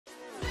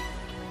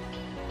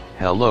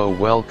Hello,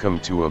 welcome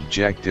to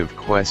Objective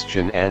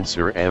Question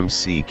Answer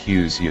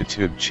MCQs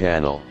YouTube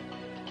channel.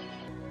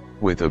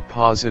 With a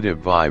positive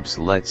vibes,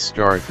 let's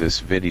start this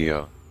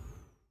video.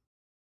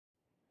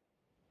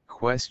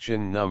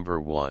 Question number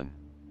 1.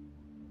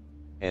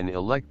 An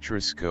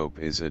electroscope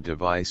is a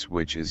device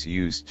which is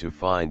used to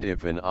find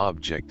if an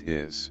object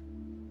is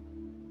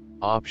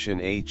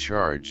Option A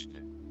charged,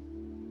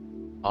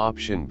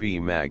 Option B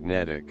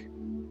magnetic,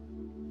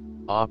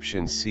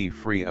 Option C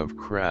free of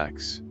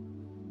cracks,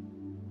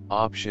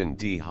 Option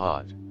D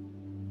hot.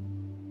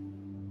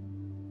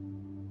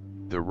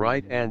 The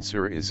right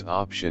answer is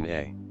Option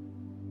A.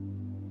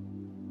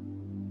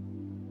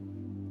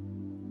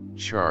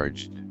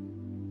 Charged.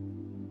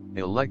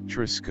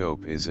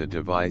 Electroscope is a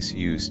device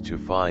used to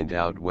find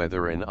out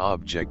whether an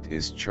object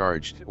is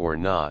charged or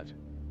not.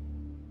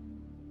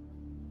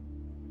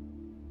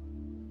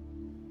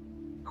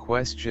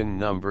 Question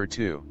number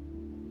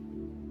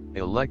 2.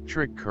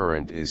 Electric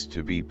current is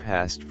to be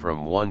passed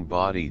from one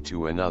body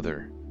to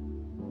another.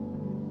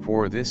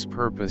 For this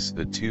purpose,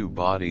 the two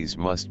bodies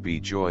must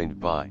be joined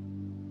by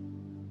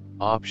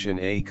Option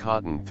A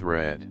cotton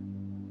thread,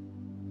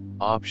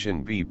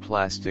 Option B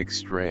plastic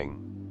string,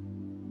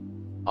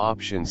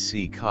 Option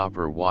C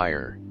copper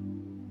wire,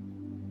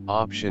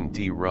 Option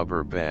D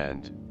rubber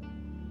band.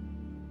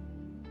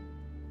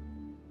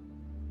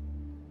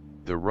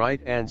 The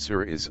right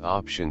answer is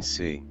Option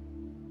C.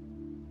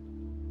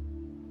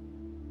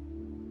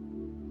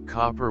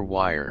 Copper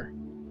wire.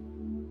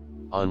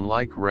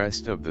 Unlike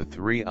rest of the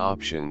three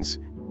options,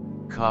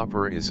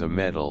 copper is a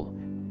metal,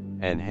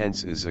 and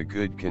hence is a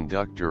good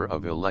conductor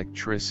of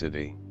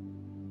electricity.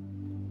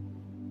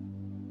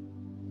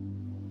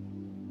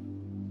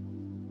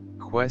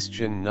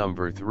 Question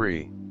number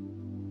 3.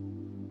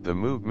 The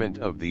movement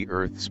of the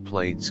Earth's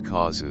plates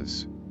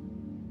causes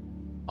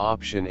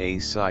Option A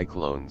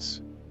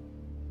cyclones,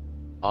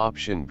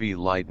 Option B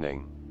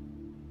lightning,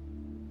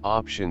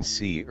 Option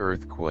C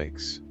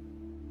earthquakes,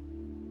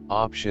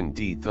 Option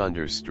D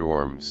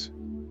thunderstorms.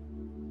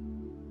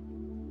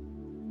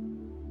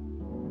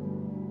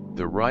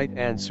 The right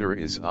answer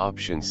is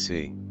Option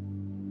C.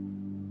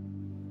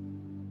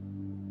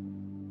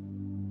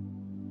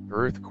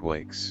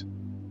 Earthquakes.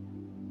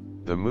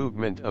 The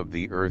movement of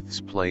the Earth's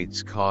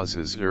plates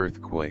causes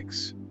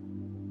earthquakes.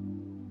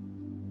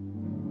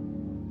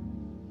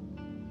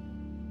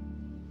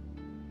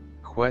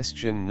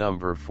 Question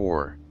number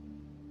 4.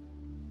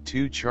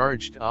 Two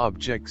charged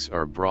objects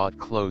are brought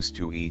close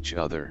to each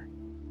other.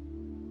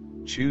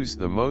 Choose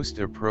the most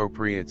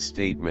appropriate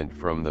statement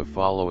from the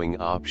following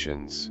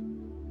options.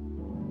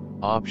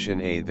 Option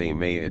A, they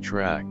may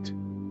attract.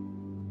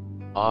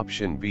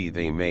 Option B,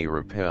 they may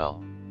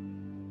repel.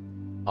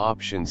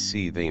 Option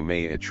C, they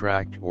may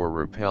attract or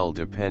repel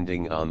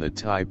depending on the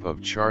type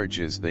of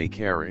charges they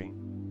carry.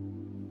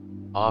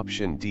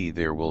 Option D,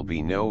 there will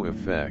be no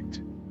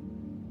effect.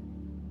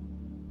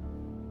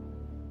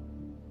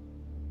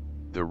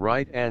 The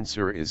right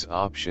answer is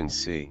Option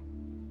C.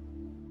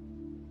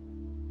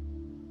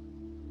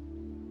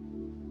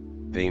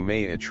 They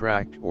may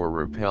attract or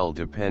repel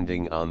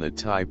depending on the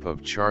type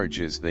of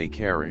charges they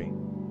carry.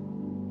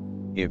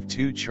 If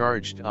two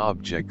charged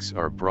objects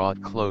are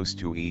brought close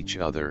to each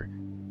other,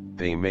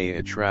 they may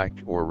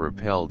attract or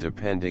repel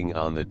depending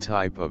on the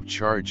type of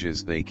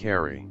charges they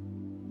carry.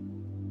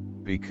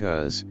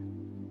 Because,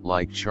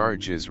 like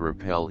charges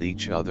repel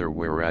each other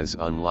whereas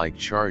unlike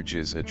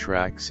charges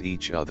attracts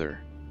each other.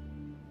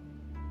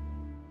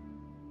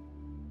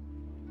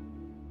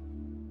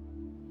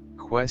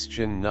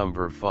 Question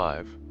number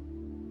 5.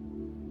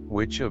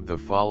 Which of the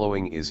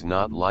following is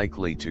not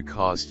likely to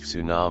cause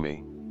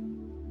tsunami?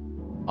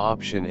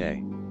 Option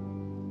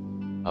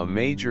A. A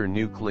major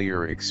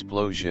nuclear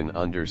explosion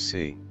under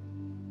sea.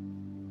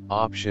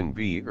 Option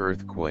B,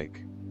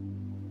 earthquake.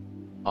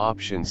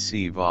 Option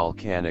C,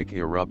 volcanic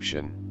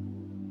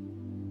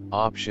eruption.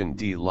 Option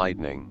D,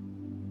 lightning.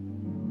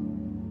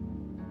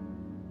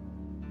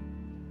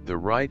 The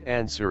right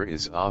answer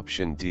is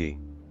Option D.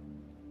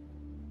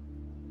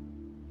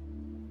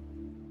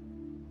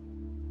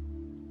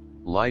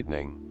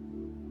 Lightning.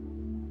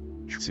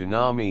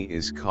 Tsunami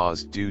is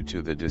caused due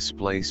to the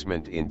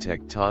displacement in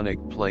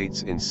tectonic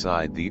plates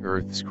inside the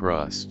Earth's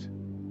crust.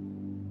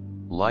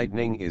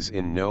 Lightning is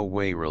in no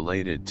way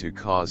related to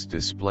cause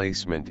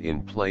displacement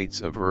in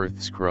plates of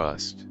Earth's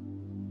crust.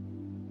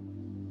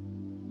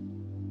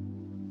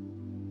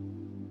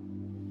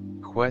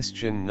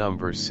 Question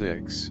number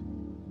 6.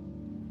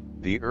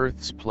 The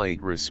Earth's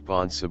plate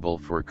responsible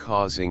for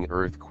causing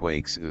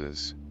earthquakes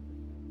is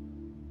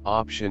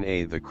Option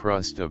A, the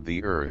crust of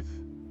the Earth.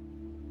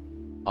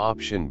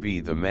 Option B,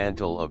 the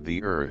mantle of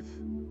the Earth.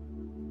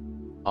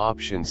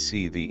 Option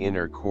C, the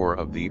inner core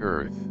of the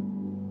Earth.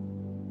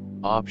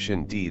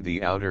 Option D,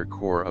 the outer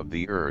core of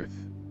the Earth.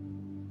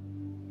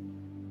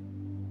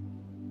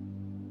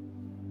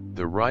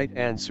 The right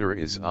answer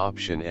is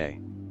Option A.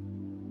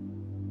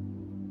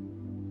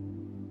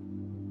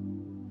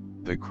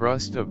 The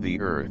crust of the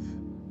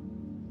Earth.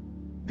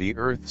 The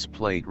Earth's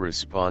plate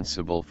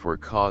responsible for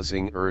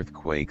causing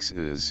earthquakes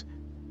is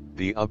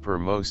the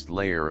uppermost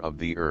layer of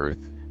the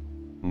Earth,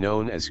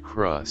 known as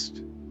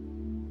crust?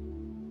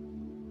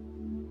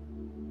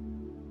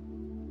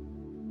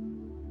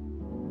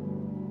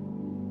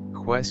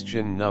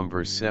 Question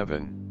number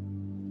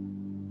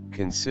 7.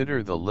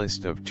 Consider the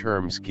list of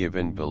terms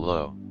given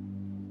below.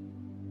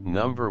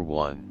 Number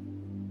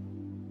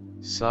 1.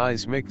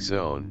 Seismic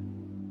zone.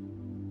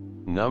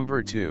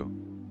 Number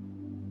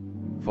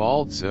 2.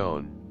 Fault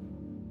zone.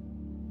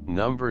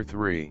 Number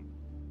 3.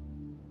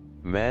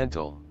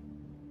 Mantle.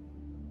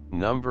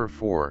 Number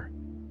 4.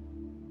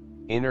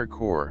 Inner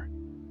core.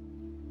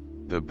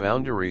 The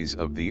boundaries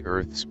of the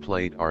Earth's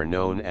plate are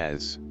known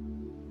as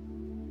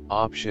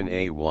option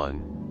A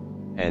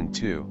 1 and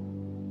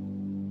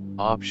 2,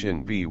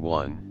 option B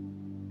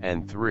 1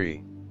 and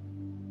 3,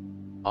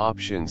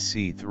 option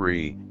C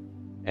 3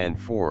 and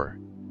 4,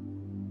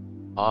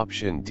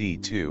 option D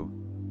 2,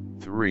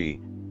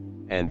 3,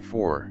 and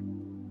 4.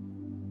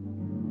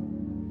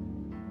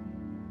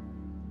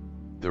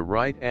 The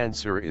right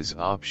answer is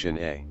option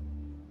A.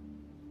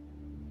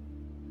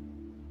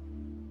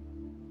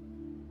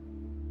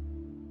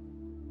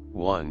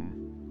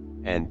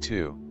 One and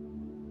 2.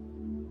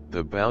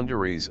 The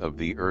boundaries of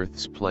the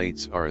Earth's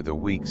plates are the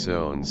weak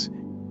zones,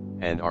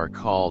 and are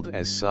called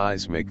as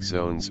seismic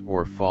zones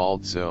or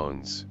fault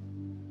zones.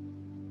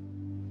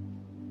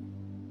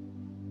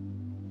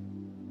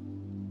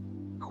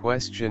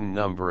 Question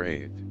number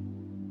 8.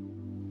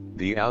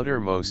 The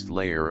outermost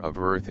layer of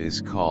Earth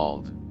is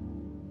called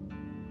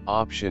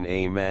option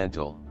A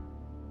mantle,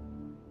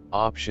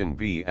 option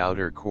B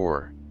outer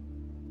core,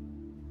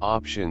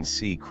 option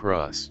C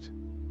crust,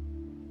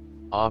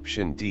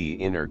 option D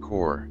inner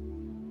core.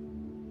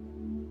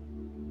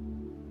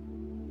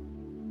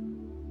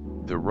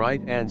 The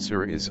right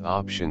answer is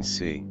option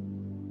C.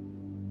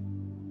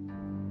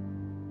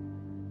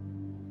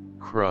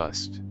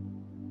 Crust.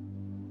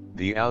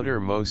 The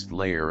outermost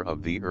layer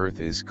of the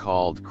Earth is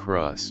called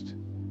crust.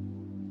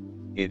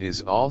 It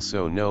is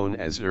also known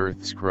as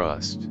Earth's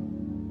crust.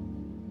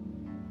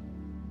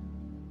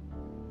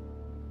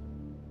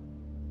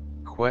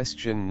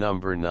 Question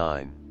number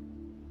 9.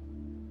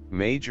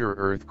 Major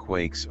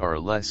earthquakes are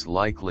less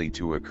likely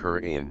to occur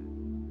in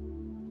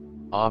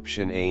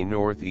option A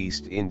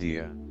Northeast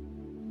India,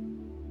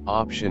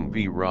 option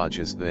B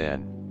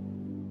Rajasthan,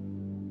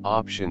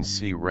 option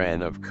C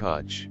Rann of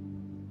Kutch,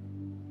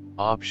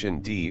 option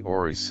D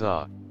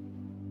Orissa.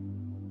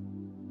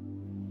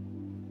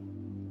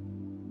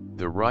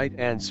 The right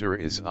answer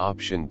is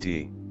option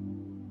D.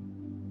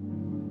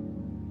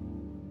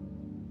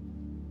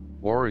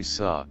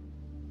 Orissa.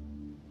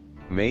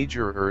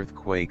 Major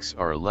earthquakes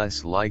are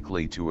less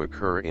likely to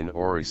occur in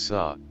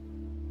Orissa.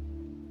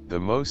 The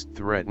most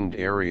threatened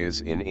areas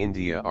in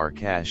India are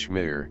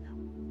Kashmir,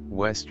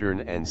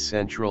 Western and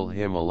Central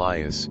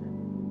Himalayas,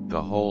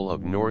 the whole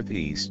of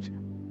Northeast,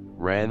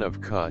 Rann of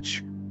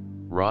Kutch,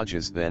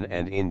 Rajasthan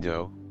and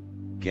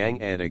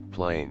Indo-Gangetic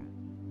Plain.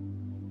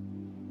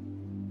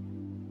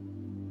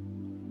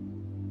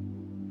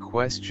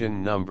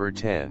 Question number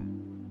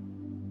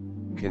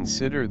 10.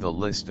 Consider the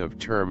list of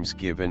terms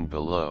given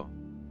below.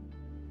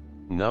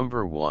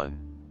 Number 1.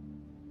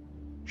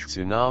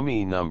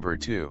 Tsunami. Number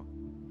 2.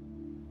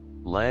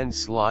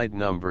 Landslide.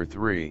 Number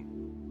 3.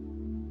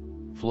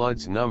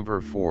 Floods. Number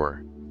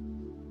 4.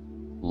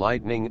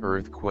 Lightning.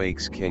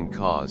 Earthquakes can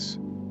cause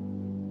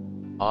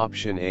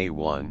option A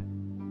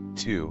 1,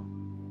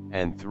 2,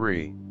 and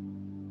 3,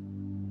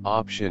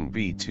 option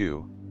B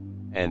 2,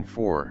 and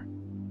 4,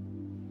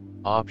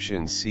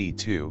 option C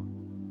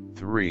 2,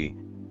 3,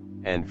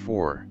 and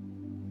 4,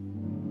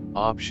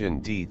 option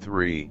D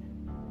 3,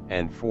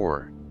 and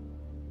 4.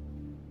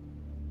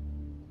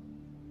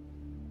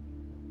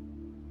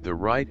 The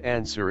right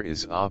answer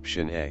is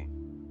option A.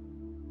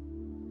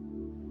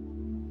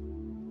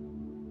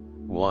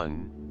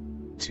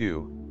 1,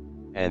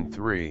 2, and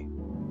 3.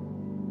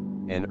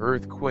 An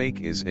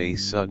earthquake is a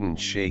sudden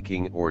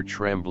shaking or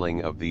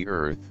trembling of the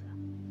earth,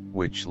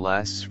 which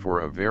lasts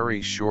for a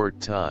very short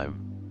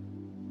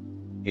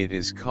time. It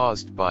is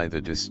caused by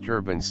the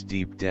disturbance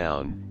deep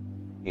down,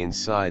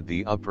 inside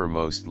the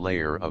uppermost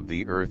layer of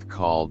the earth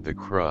called the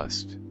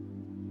crust.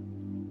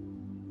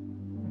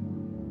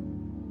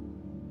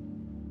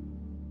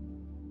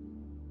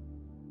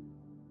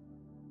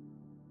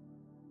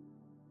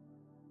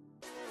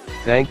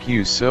 Thank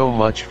you so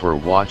much for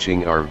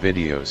watching our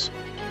videos.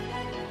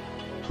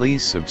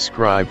 Please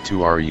subscribe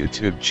to our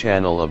YouTube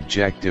channel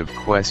Objective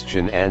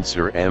Question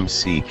Answer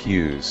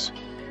MCQs.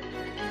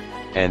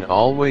 And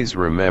always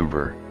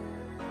remember,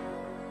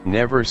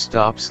 never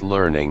stops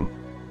learning,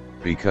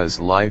 because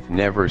life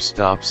never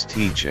stops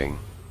teaching.